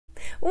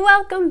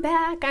Welcome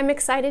back! I'm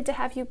excited to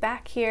have you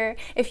back here.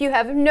 If you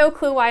have no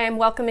clue why I'm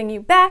welcoming you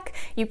back,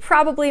 you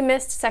probably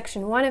missed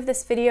section 1 of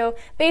this video.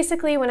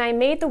 Basically, when I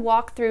made the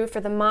walkthrough for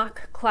the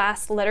mock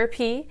class letter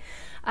P,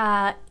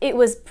 it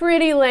was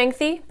pretty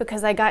lengthy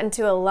because I got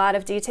into a lot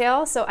of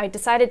detail, so I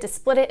decided to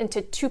split it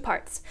into 2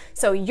 parts.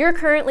 So you're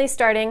currently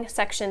starting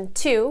section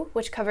 2,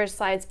 which covers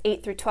slides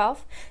 8 through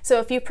 12. So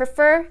if you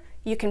prefer,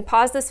 you can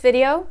pause this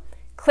video,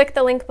 click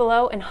the link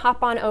below, and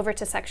hop on over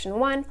to section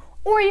 1,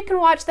 or you can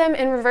watch them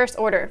in reverse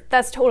order.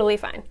 That's totally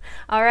fine.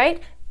 All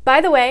right?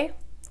 By the way,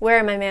 where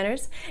are my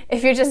manners?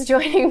 If you're just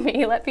joining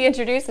me, let me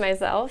introduce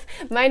myself.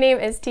 My name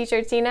is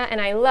Teacher Tina,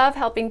 and I love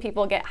helping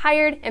people get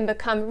hired and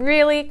become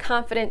really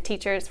confident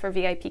teachers for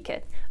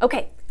VIPKid.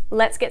 Okay,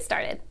 let's get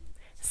started.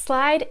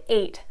 Slide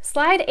 8.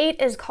 Slide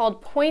 8 is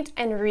called point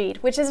and read,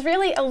 which is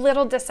really a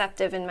little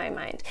deceptive in my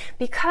mind,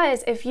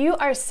 because if you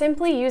are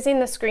simply using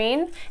the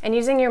screen and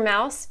using your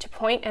mouse to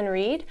point and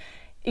read,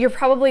 you're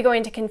probably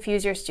going to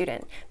confuse your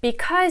student,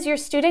 because your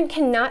student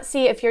cannot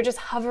see if you're just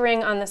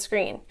hovering on the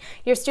screen.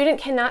 Your student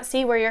cannot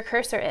see where your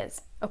cursor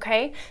is,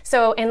 okay?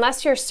 So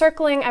unless you're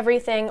circling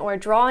everything or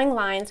drawing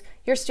lines,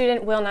 your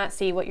student will not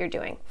see what you're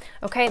doing,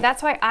 okay?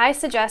 That's why I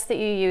suggest that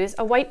you use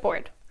a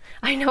whiteboard.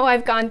 I know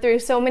I've gone through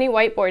so many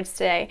whiteboards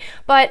today,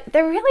 but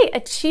they're really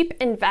a cheap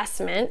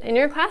investment in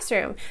your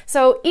classroom.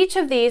 So each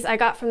of these I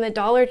got from the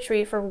Dollar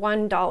Tree for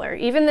 $1.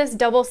 Even this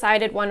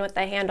double-sided one with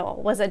the handle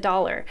was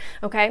 $1,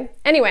 okay?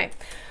 Anyway,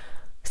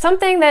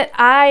 something that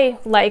I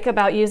like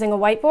about using a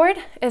whiteboard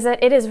is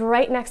that it is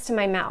right next to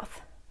my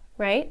mouth,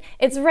 right?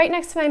 It's right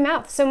next to my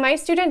mouth, so my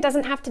student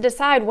doesn't have to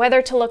decide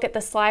whether to look at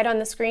the slide on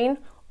the screen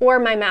or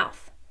my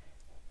mouth.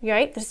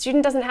 Right? The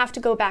student doesn't have to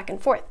go back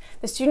and forth.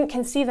 The student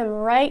can see them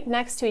right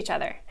next to each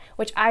other,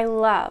 which I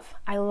love.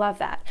 I love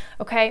that,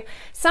 okay?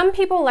 Some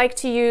people like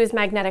to use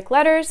magnetic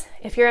letters.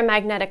 If you're a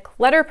magnetic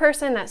letter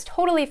person, that's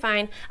totally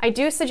fine. I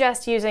do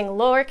suggest using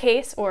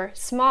lowercase or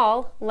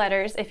small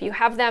letters if you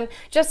have them,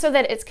 just so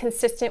that it's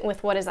consistent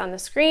with what is on the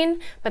screen,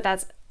 but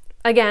that's,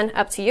 again,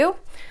 up to you,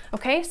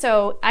 okay?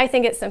 So I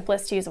think it's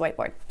simplest to use a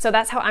whiteboard. So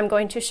that's how I'm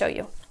going to show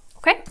you,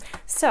 okay?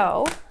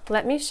 So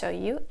let me show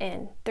you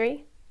in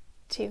 3,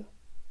 2,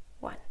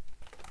 1.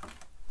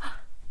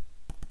 Ah.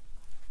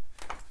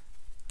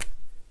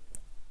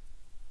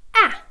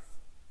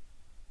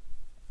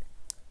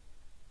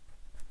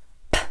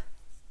 P.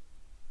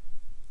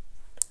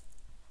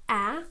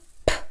 Ah.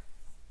 P.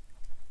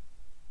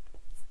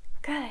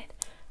 Good.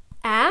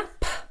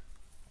 App.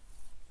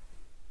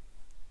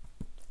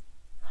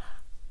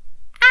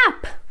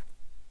 App.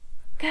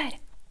 Good.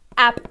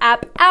 App,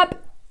 app,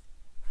 app.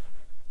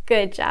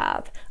 Good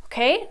job.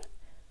 Okay.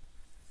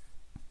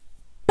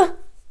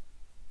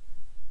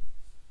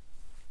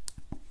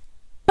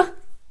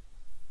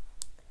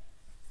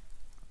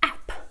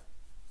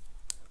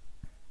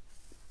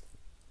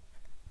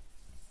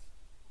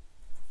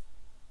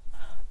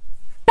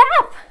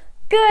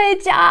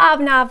 Good job,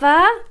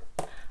 Nava.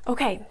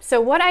 Okay, so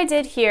what I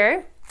did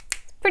here,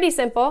 pretty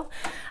simple.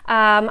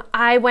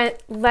 I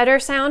went letter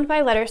sound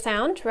by letter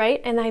sound, right?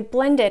 And I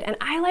blended, and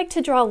I like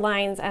to draw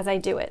lines as I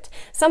do it.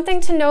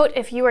 Something to note,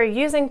 if you are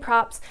using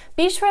props,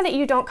 be sure that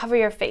you don't cover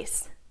your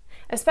face.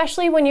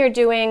 Especially when you're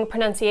doing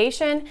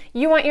pronunciation,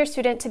 you want your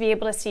student to be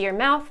able to see your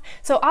mouth.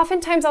 So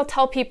oftentimes I'll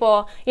tell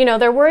people, you know,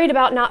 they're worried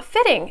about not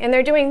fitting and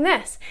they're doing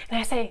this. And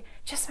I say,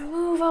 just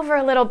move over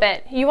a little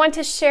bit. You want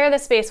to share the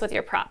space with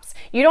your props.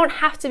 You don't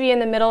have to be in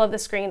the middle of the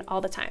screen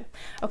all the time,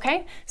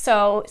 okay?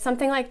 So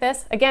something like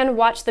this, again,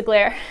 watch the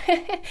glare.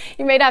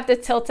 You may have to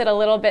tilt it a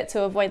little bit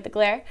to avoid the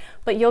glare,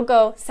 but you'll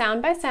go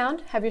sound by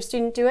sound, have your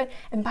student do it,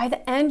 and by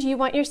the end, you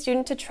want your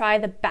student to try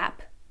the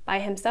BAP by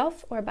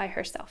himself or by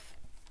herself.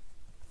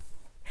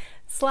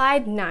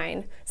 Slide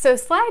 9. So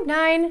slide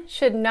 9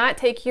 should not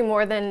take you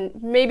more than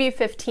maybe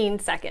 15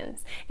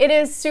 seconds. It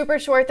is super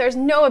short. There's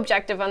no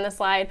objective on the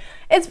slide.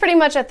 It's pretty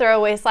much a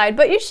throwaway slide,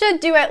 but you should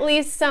do at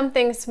least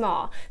something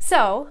small.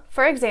 So,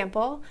 for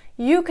example,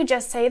 you could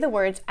just say the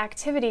words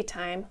activity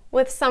time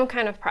with some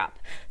kind of prop.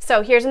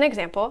 So here's an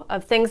example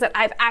of things that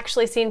I've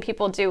actually seen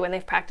people do when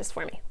they've practiced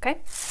for me, okay?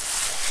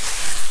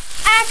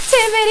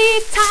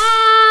 Activity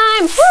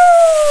time!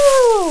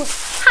 Woo!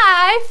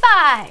 High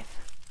five!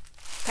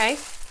 Okay?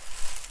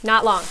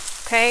 Not long,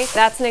 okay?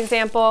 That's an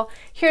example.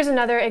 Here's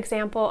another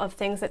example of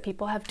things that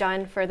people have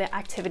done for the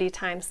activity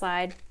time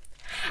slide.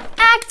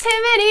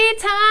 Activity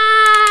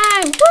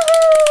time!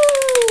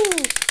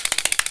 Woohoo!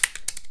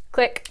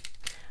 Click.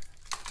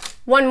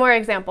 One more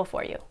example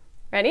for you.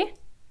 Ready?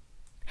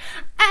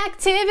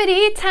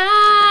 Activity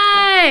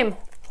time!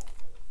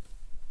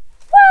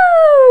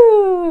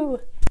 Woo!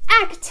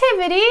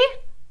 Activity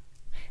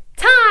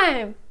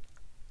time!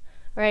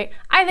 Right?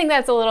 I think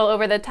that's a little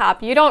over the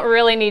top. You don't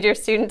really need your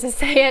student to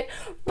say it,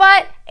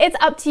 but it's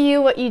up to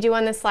you what you do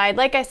on the slide.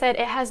 Like I said,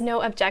 it has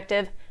no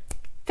objective.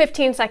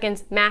 15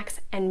 seconds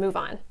max and move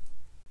on.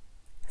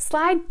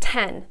 Slide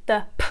 10,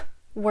 the P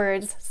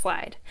words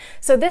slide.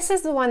 So this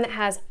is the one that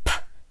has P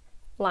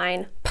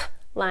line, P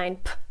line,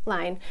 P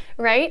line,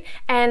 right?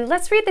 And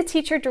let's read the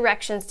teacher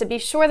directions to be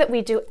sure that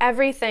we do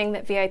everything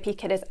that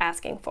VIPKid is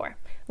asking for.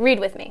 Read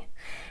with me.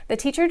 The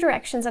teacher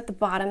directions at the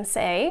bottom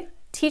say,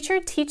 teacher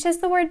teaches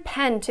the word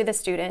pen to the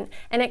student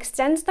and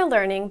extends the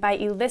learning by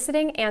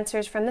eliciting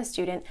answers from the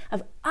student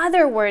of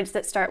other words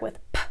that start with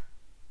P.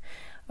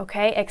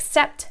 Okay,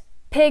 except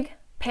pig,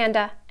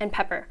 panda, and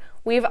pepper.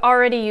 We've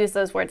already used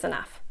those words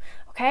enough.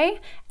 Okay,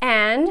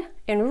 and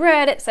in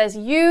red it says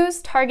use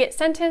target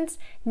sentence.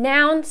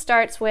 Noun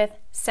starts with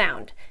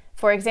sound.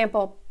 For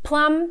example,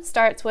 plum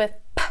starts with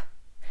P.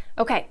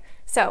 Okay,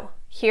 so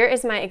here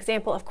is my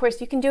example. Of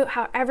course, you can do it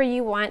however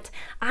you want.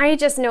 I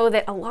just know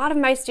that a lot of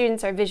my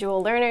students are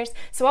visual learners,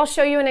 so I'll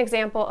show you an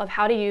example of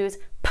how to use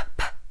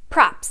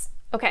props.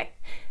 Okay,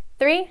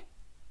 3,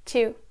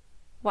 2,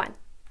 1.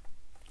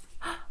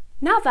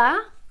 Nava.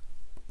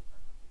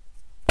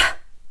 P.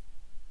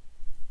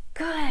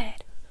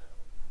 Good.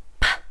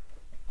 P,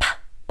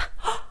 p,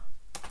 p.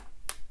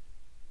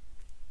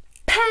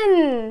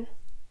 Pen.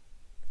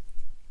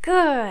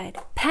 Good.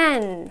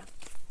 Pen.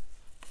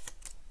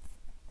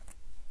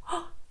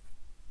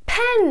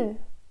 Pen.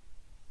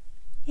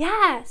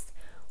 Yes.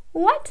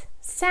 What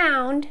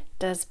sound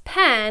does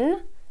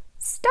pen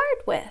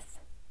start with?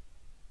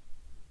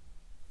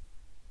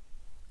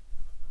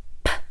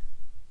 P.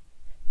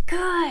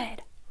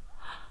 Good.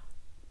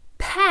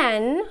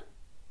 Pen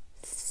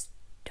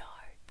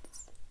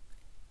starts.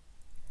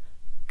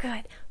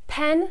 Good.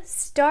 Pen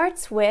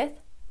starts with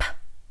P.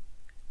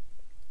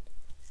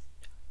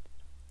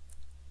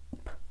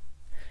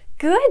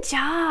 Good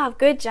job.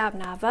 Good job,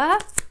 Nava.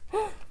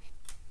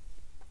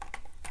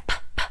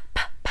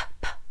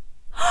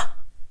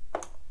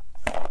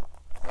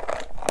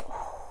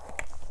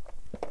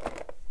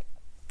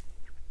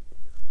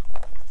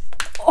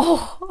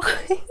 Oh,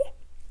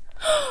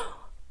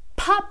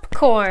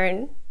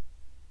 popcorn.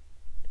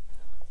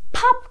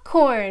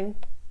 Popcorn.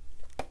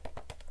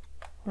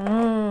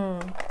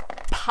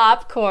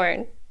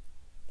 Popcorn.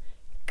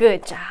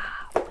 Good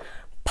job.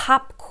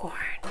 Popcorn.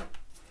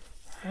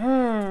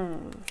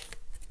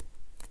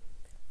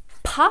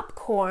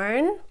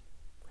 Popcorn.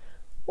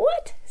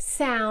 What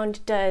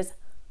sound does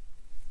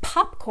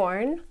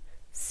popcorn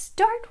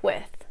start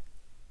with?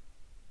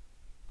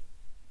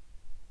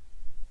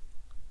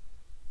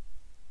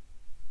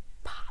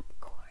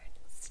 Popcorn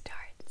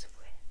starts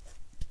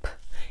with P.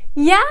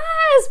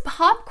 Yes,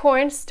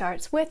 popcorn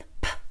starts with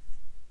P.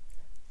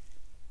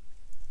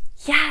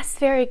 Yes,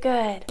 very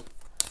good.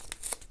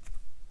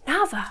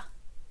 Nava.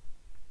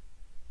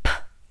 P,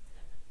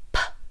 p,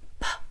 p,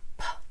 p,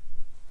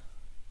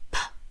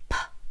 p, p,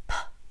 p.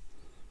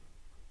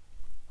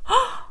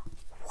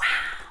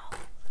 Wow.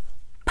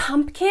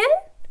 Pumpkin?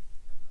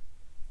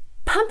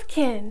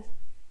 Pumpkin.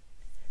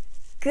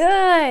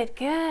 Good,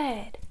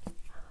 good.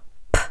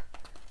 P,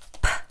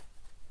 p.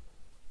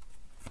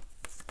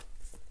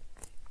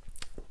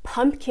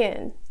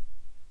 Pumpkin.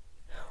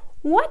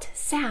 What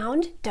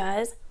sound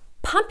does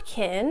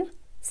pumpkin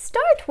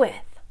start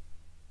with?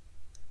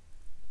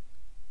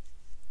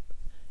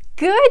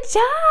 Good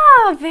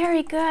job!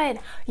 Very good.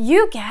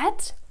 You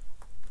get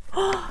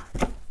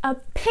a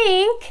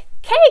pink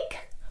cake.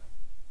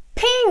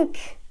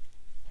 Pink.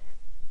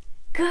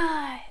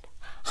 Good.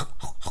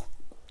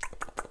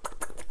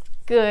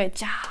 Good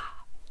job.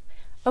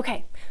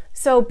 Okay,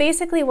 so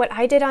basically what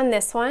I did on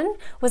this one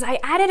was I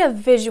added a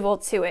visual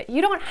to it.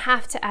 You don't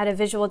have to add a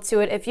visual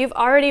to it. If you've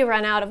already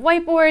run out of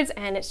whiteboards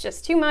and it's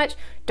just too much,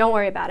 don't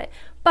worry about it.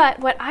 But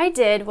what I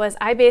did was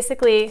I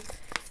basically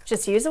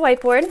just used a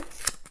whiteboard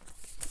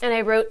and I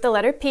wrote the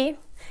letter P.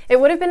 It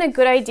would have been a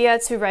good idea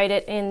to write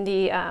it in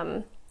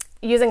the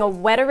using a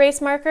wet erase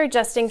marker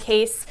just in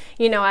case,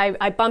 you know,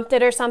 I bumped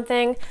it or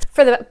something.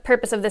 For the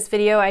purpose of this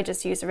video, I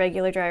just used a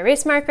regular dry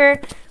erase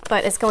marker,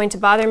 but it's going to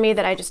bother me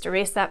that I just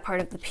erased that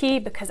part of the P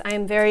because I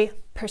am very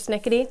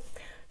persnickety.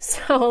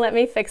 So let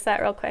me fix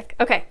that real quick.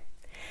 Okay,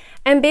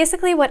 and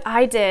basically what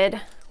I did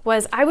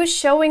was I was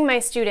showing my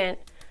student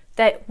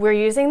that we're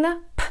using the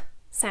P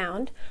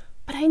sound,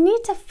 but I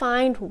need to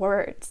find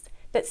words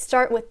that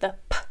start with the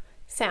P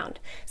sound.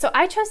 So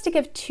I chose to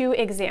give two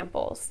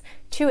examples.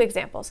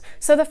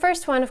 So the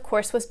first one, of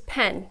course, was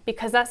pen,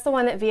 because that's the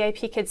one that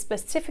VIPKid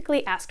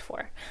specifically asked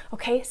for.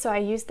 Okay, so I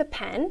used the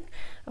pen,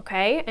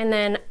 okay, and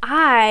then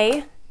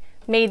I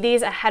made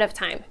these ahead of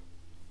time.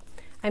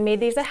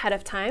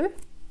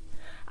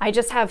 I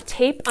just have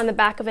tape on the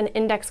back of an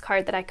index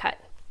card that I cut.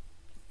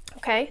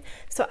 Okay,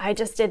 so I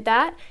just did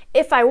that.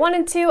 If I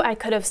wanted to, I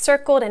could have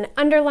circled and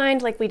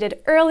underlined like we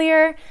did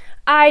earlier.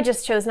 I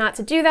just chose not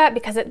to do that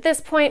because at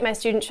this point my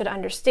student should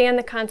understand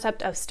the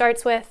concept of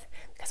starts with,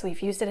 because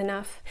we've used it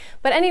enough.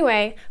 But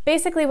anyway,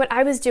 basically what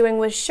I was doing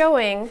was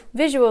showing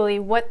visually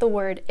what the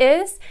word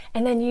is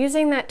and then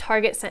using that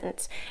target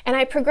sentence. And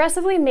I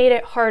progressively made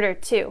it harder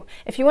too.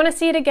 If you want to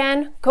see it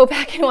again, go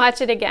back and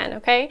watch it again,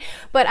 okay?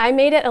 But I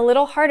made it a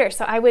little harder,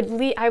 so I would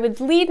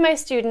lead my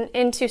student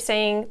into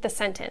saying the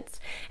sentence.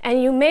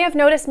 And you may have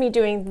noticed me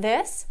doing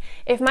this.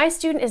 If my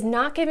student is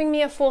not giving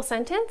me a full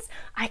sentence,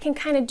 I can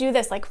kind of do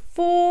this like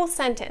full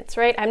sentence,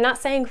 right? I'm not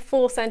saying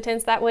full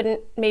sentence, that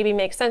wouldn't maybe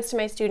make sense to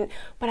my student,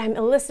 but I'm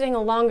eliciting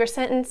a longer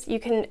sentence. You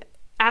can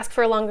ask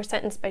for a longer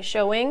sentence by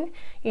showing,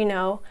 you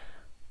know,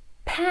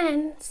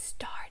 pen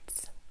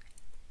starts.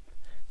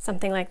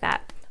 Something like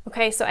that.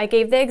 Okay, so I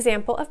gave the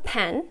example of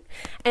pen,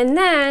 and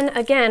then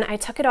again, I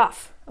took it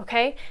off,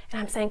 okay?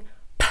 And I'm saying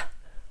p,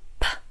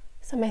 p.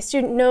 So my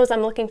student knows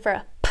I'm looking for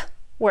a p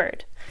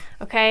word,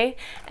 okay?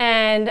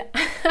 And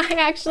I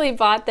actually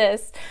bought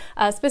this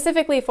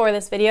specifically for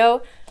this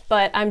video,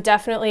 but I'm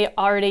definitely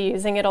already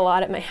using it a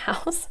lot at my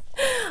house.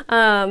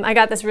 I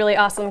got this really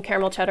awesome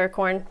caramel cheddar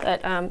corn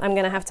that I'm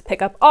gonna have to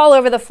pick up all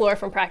over the floor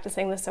from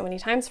practicing this so many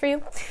times for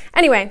you.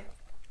 Anyway,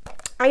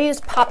 I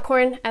used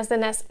popcorn as the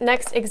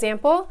next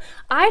example.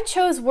 I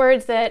chose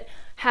words that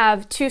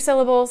have 2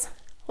 syllables.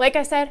 Like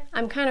I said,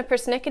 I'm kind of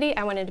persnickety.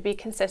 I wanted to be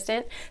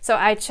consistent. So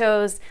I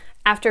chose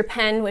after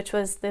pen, which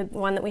was the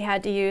one that we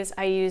had to use.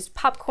 I used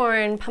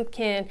popcorn,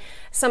 pumpkin.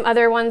 Some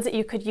other ones that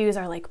you could use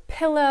are like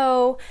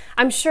pillow.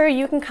 I'm sure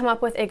you can come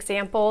up with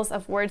examples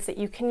of words that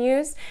you can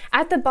use.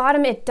 At the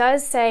bottom, it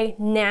does say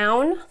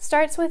noun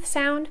starts with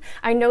sound.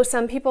 I know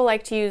some people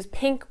like to use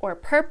pink or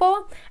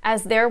purple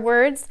as their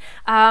words.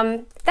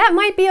 That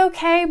might be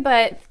okay,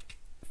 but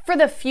for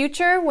the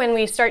future, when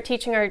we start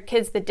teaching our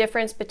kids the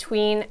difference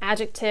between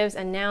adjectives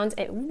and nouns,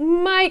 it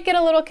might get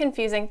a little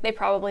confusing. They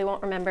probably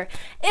won't remember.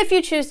 If you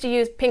choose to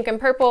use pink and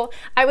purple,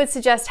 I would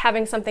suggest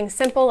having something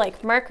simple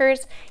like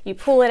markers. You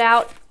pull it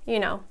out, you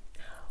know,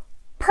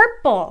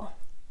 purple,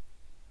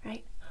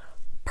 right?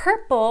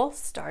 Purple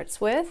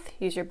starts with,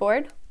 use your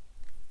board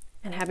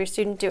and have your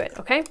student do it,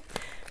 okay?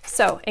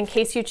 So in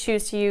case you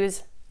choose to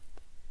use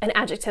an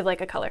adjective like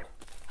a color.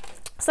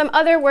 Some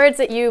other words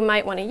that you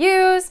might want to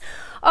use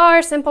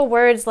are simple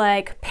words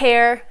like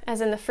pear,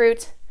 as in the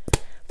fruit,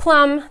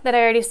 plum, that I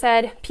already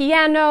said,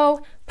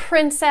 piano,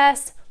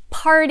 princess,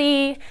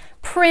 party,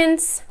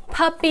 prince,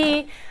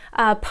 puppy,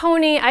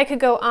 pony. I could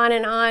go on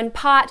and on,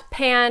 pot,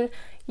 pan,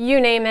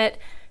 you name it.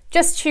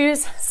 Just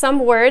choose some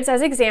words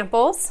as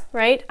examples,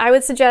 right? I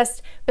would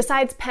suggest,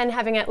 besides pen,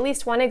 having at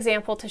least one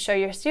example to show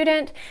your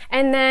student,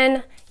 and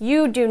then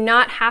you do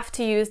not have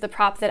to use the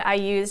prop that I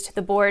used,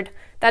 the board.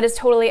 That is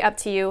totally up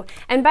to you.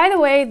 And by the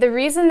way, the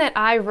reason that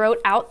I wrote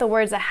out the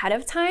words ahead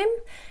of time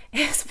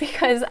is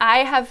because I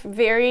have a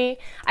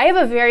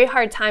very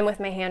hard time with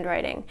my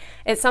handwriting.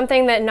 It's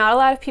something that not a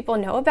lot of people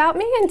know about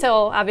me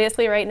until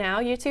obviously right now,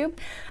 YouTube.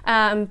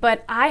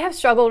 But I have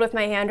struggled with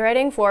my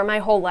handwriting for my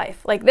whole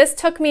life. Like, this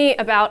took me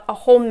about a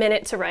whole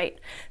minute to write.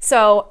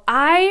 So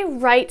I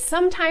write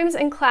sometimes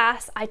in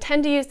class. I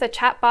tend to use the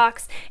chat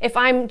box. If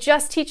I'm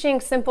just teaching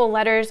simple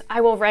letters,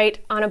 I will write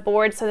on a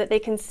board so that they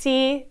can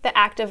see the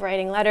act of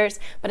writing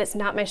letters, but it's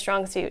not my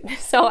strong suit.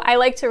 So I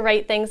like to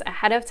write things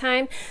ahead of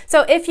time.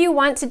 So if you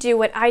want to do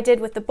what I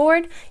did with the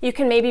board, you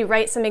can maybe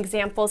write some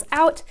examples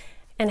out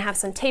and have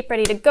some tape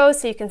ready to go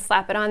so you can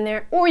slap it on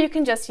there, or you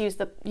can just use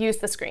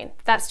the screen.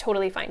 That's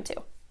totally fine too.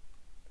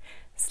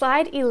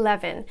 Slide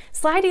 11.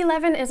 Slide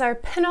 11 is our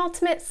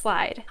penultimate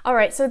slide. All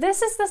right, so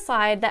this is the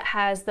slide that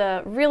has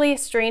the really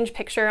strange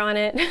picture on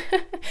it,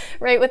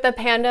 right, with the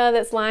panda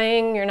that's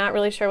lying. You're not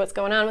really sure what's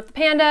going on with the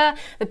panda.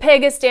 The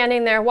pig is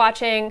standing there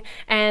watching,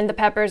 and the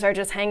peppers are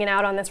just hanging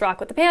out on this rock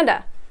with the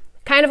panda.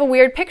 Kind of a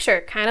weird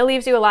picture, kind of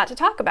leaves you a lot to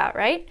talk about,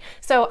 right?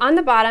 So on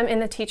the bottom in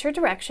the teacher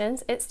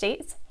directions, it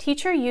states,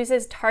 teacher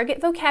uses target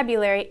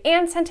vocabulary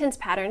and sentence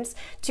patterns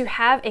to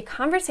have a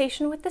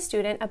conversation with the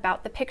student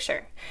about the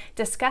picture.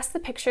 Discuss the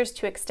pictures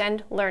to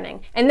extend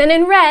learning. And then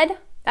in red,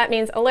 that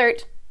means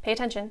alert, pay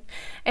attention.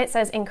 It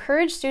says,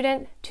 encourage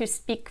student to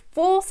speak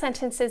full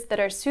sentences that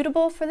are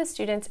suitable for the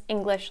student's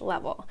English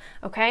level,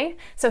 okay?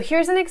 So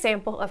here's an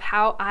example of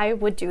how I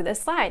would do this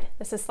slide.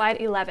 This is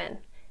slide 11.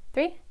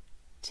 3,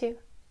 2,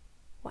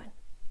 1.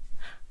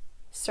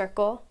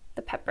 Circle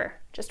the pepper,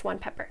 just one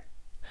pepper.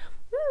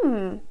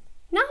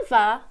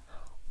 Nava,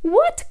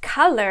 what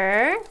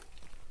color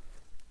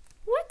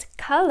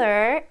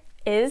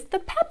is the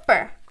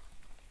pepper?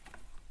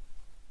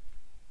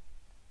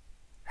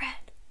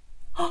 Red.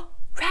 Oh,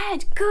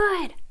 red,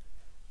 good.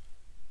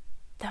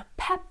 The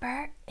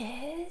pepper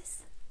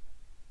is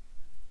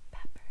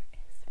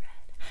red.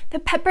 The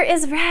pepper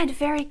is red,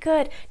 very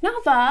good.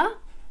 Nava,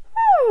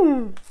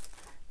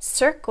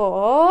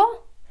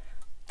 circle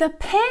the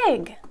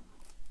pig.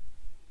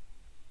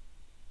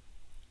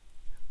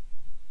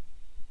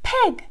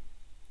 Pig.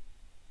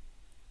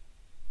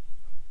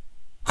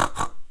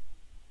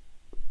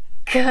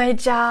 Good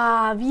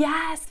job.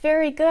 Yes,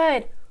 very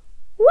good.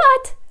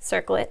 What?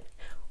 Circle it.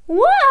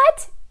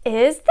 What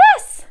is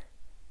this?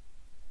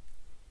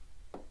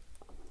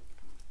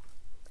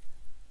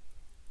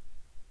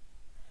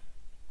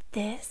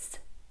 This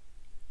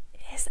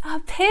is a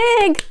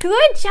pig.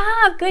 Good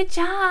job. Good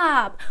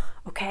job.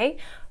 Okay.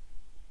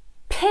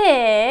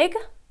 Pig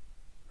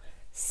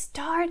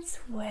starts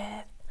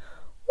with,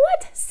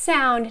 what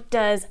sound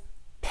does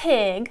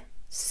pig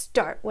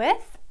start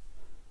with?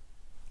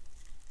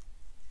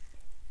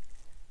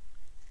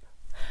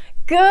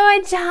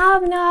 Good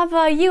job,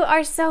 Nava. You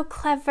are so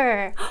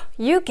clever.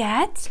 You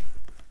get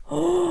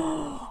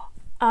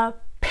a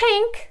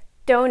pink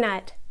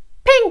donut.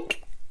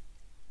 Pink.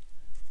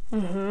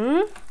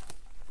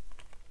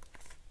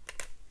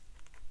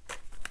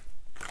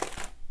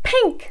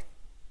 Pink.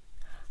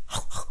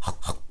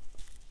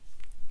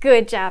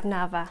 Good job,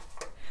 Nava.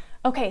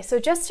 Okay, so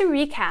just to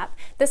recap,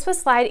 this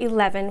was slide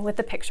 11 with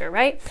the picture,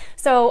 right?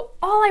 So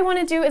all I want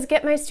to do is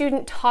get my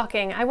student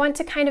talking. I want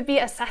to kind of be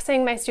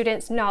assessing my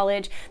student's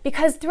knowledge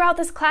because throughout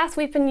this class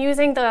we've been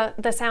using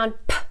the sound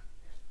p,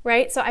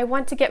 right? So I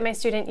want to get my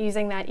student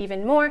using that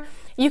even more.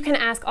 You can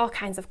ask all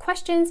kinds of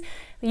questions.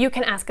 You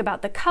can ask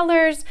about the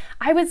colors.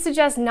 I would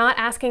suggest not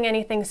asking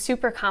anything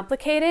super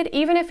complicated,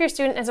 even if your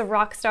student is a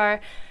rock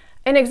star.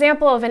 An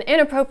example of an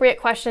inappropriate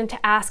question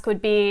to ask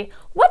would be,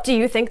 what do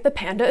you think the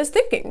panda is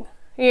thinking?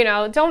 You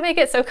know, don't make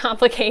it so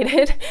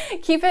complicated.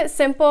 Keep it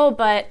simple,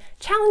 but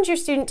challenge your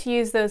student to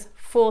use those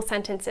full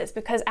sentences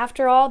because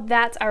after all,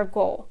 that's our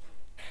goal.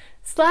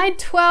 Slide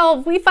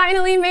 12, we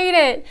finally made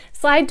it.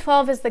 Slide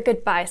 12 is the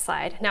goodbye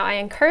slide. Now I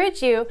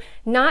encourage you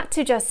not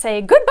to just say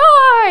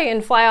goodbye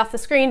and fly off the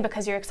screen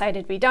because you're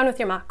excited to be done with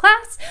your mock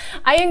class.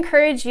 I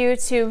encourage you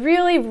to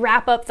really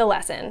wrap up the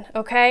lesson,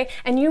 okay?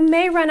 And you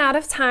may run out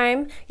of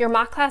time. Your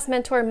mock class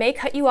mentor may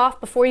cut you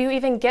off before you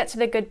even get to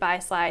the goodbye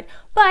slide.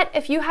 But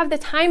if you have the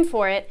time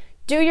for it,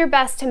 do your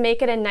best to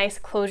make it a nice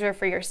closure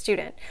for your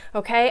student,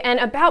 okay? And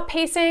about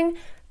pacing,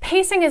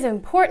 pacing is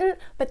important,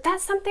 but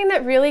that's something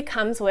that really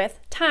comes with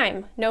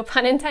time, no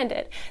pun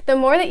intended. The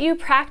more that you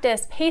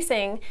practice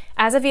pacing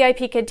as a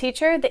VIPKid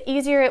teacher, the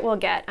easier it will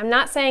get. I'm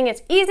not saying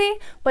it's easy,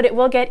 but it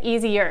will get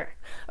easier,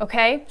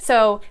 okay?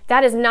 So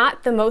that is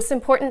not the most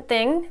important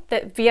thing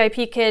that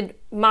VIPKid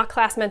mock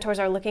class mentors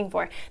are looking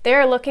for. They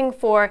are looking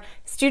for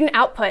student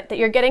output, that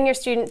you're getting your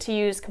student to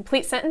use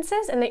complete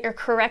sentences and that you're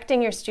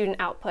correcting your student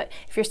output.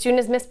 If your student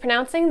is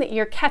mispronouncing, that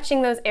you're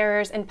catching those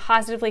errors and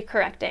positively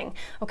correcting,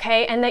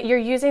 okay? And that you're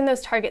using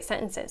those target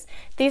sentences.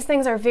 These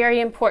things are very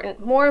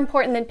important, more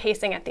important than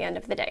pacing at the end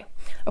of the day,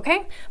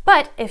 okay?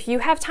 But if you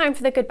have time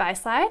for the goodbye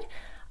slide,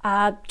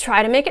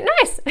 try to make it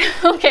nice.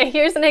 Okay,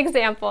 here's an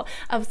example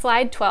of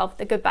slide 12,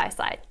 the goodbye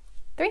slide.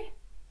 3,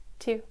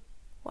 2,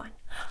 1.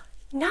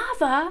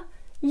 Nava,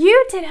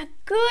 you did a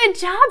good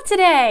job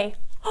today.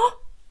 Oh,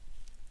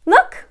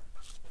 look.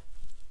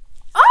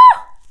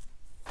 Oh!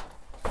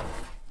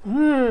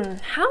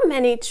 How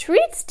many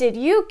treats did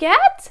you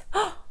get?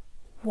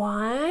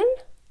 1,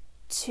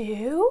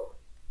 2,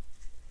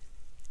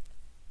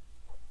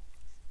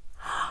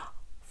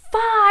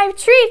 5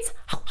 treats.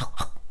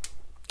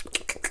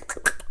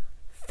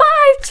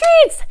 5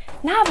 treats.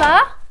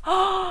 Nava,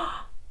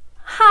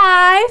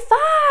 high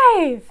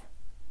five.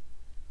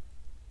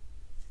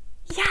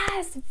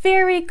 Yes,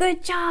 very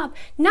good job.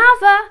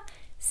 Nava,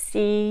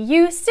 see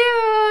you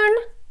soon.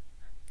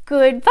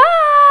 Goodbye.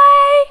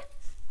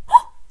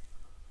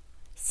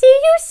 See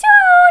you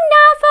soon,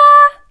 Nava.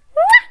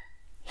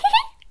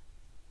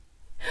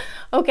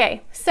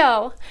 Okay,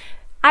 so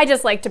I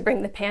just like to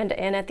bring the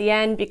panda in at the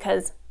end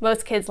because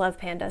most kids love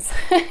pandas.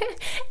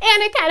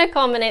 And it kind of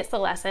culminates the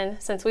lesson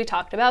since we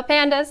talked about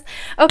pandas.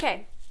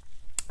 Okay.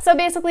 So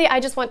basically,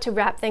 I just want to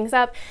wrap things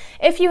up.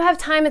 If you have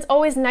time, it's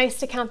always nice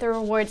to count the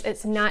rewards.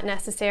 It's not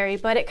necessary,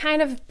 but it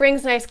kind of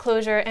brings nice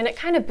closure and it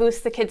kind of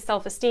boosts the kids'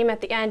 self-esteem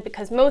at the end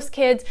because most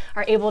kids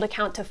are able to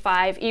count to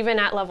 5, even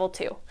at level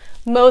 2,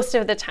 most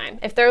of the time.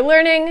 If they're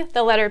learning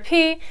the letter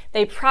P,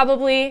 they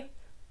probably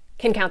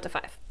can count to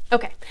 5.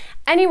 Okay,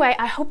 anyway,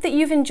 I hope that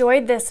you've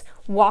enjoyed this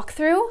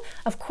walkthrough.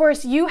 Of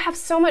course, you have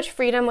so much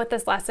freedom with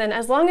this lesson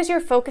as long as you're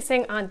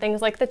focusing on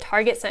things like the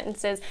target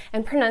sentences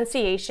and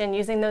pronunciation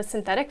using those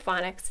synthetic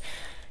phonics.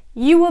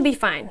 You will be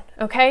fine,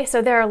 okay?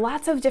 So there are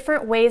lots of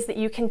different ways that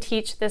you can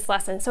teach this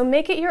lesson, so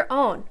make it your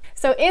own.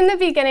 So in the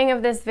beginning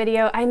of this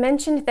video, I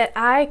mentioned that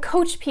I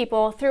coach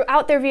people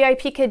throughout their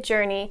VIPKid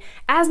journey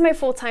as my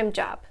full-time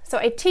job. So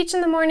I teach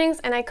in the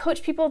mornings and I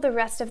coach people the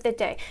rest of the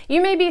day.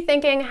 You may be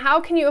thinking, how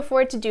can you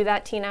afford to do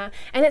that, Tina?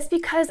 And it's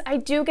because I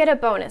do get a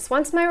bonus.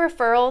 Once my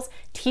referrals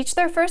teach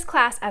their first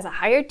class as a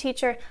hired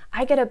teacher,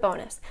 I get a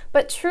bonus.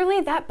 But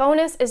truly, that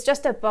bonus is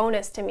just a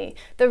bonus to me.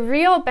 The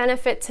real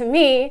benefit to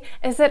me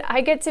is that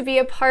I get to be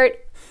a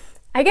part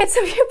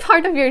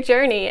of your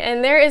journey,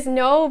 and there is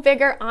no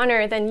bigger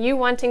honor than you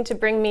wanting to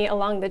bring me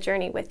along the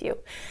journey with you.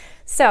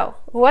 So,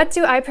 what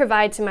do I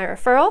provide to my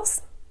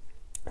referrals?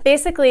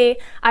 Basically,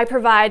 I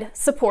provide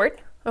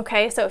support.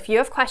 Okay, so if you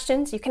have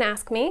questions, you can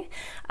ask me.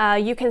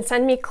 You can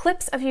send me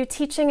clips of you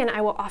teaching and I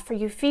will offer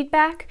you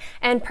feedback.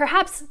 And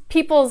perhaps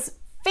people's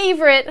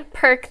favorite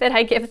perk that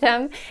I give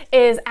them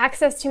is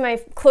access to my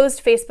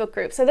closed Facebook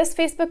group. So this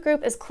Facebook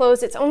group is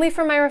closed. It's only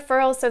for my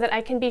referrals so that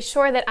I can be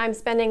sure that I'm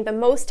spending the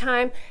most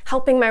time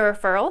helping my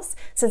referrals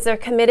since they're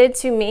committed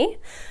to me.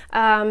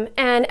 And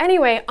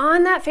anyway,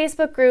 on that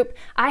Facebook group,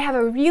 I have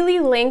a really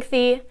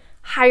lengthy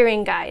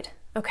hiring guide.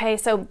 Okay,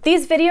 so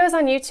these videos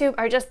on YouTube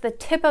are just the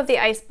tip of the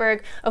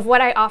iceberg of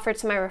what I offer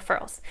to my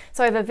referrals.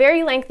 So I have a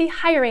very lengthy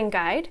hiring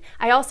guide.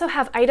 I also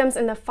have items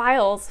in the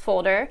files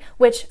folder,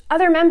 which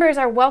other members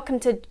are welcome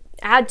to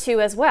add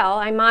to as well.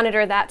 I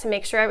monitor that to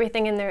make sure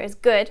everything in there is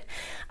good.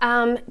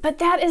 But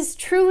that is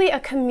truly a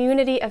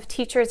community of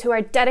teachers who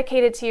are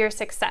dedicated to your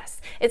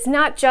success. It's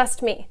not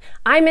just me.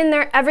 I'm in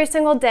there every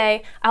single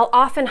day. I'll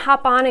often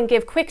hop on and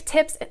give quick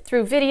tips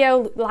through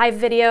video, live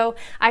video.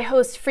 I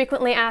host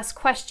frequently asked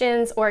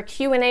questions or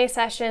Q&A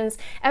sessions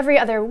every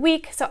other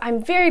week, so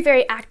I'm very,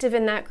 very active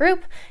in that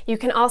group. You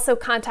can also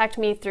contact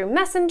me through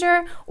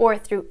Messenger or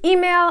through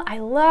email. I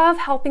love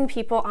helping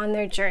people on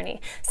their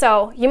journey.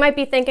 So you might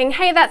be thinking,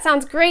 hey, that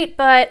sounds great,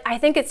 but I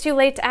think it's too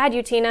late to add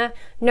you, Tina.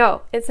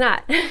 No, it's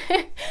not.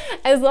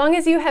 As long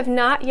as you have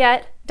not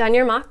yet done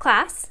your mock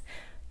class,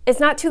 it's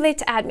not too late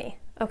to add me,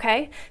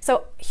 okay?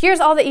 So here's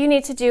all that you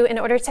need to do in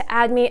order to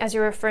add me as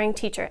your referring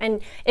teacher.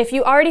 And if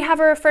you already have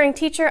a referring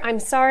teacher, I'm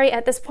sorry,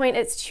 at this point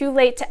it's too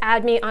late to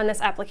add me on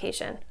this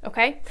application,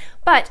 okay?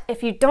 But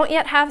if you don't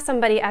yet have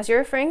somebody as your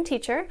referring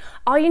teacher,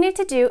 all you need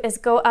to do is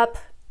go up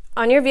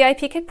on your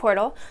VIPKid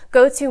portal,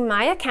 go to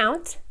My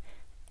Account,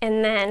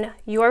 and then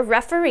Your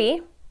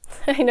Referee.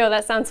 I know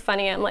that sounds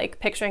funny, I'm like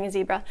picturing a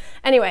zebra.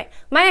 Anyway,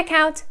 My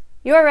Account,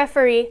 Your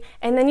Referee,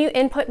 and then you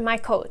input my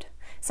code.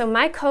 So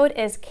my code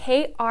is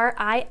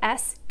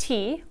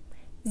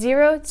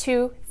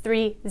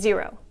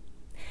KRIST0230.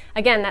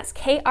 Again, that's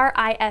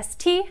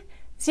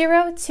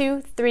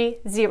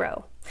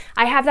KRIST0230.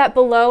 I have that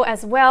below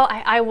as well.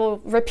 I will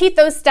repeat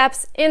those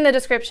steps in the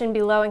description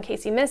below in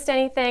case you missed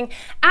anything.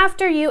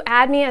 After you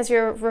add me as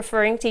your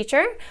referring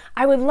teacher,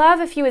 I would love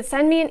if you would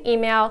send me an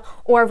email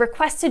or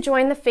request to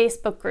join the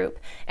Facebook group,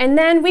 and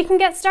then we can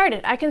get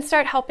started. I can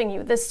start helping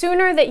you. The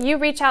sooner that you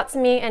reach out to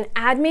me and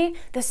add me,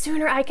 the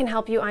sooner I can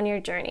help you on your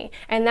journey,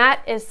 and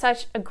that is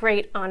such a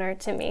great honor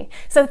to me.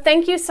 So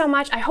thank you so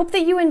much. I hope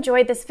that you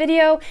enjoyed this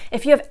video.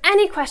 If you have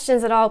any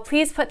questions at all,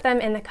 please put them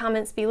in the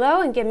comments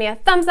below and give me a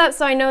thumbs up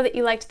so I know that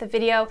you liked the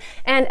video.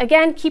 And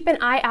again, keep an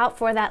eye out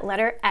for that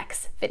letter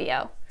X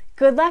video.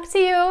 Good luck to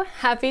you.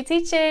 Happy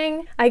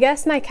teaching. I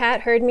guess my cat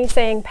heard me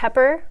saying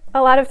Pepper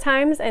a lot of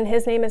times, and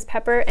his name is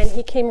Pepper, and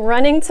he came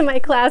running to my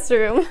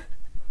classroom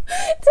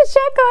to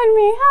check on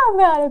me. How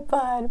about it,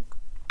 bud?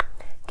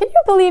 Can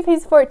you believe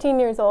he's 14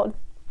 years old?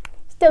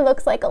 Still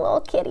looks like a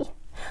little kitty.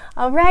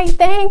 All right,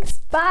 thanks.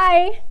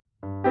 Bye.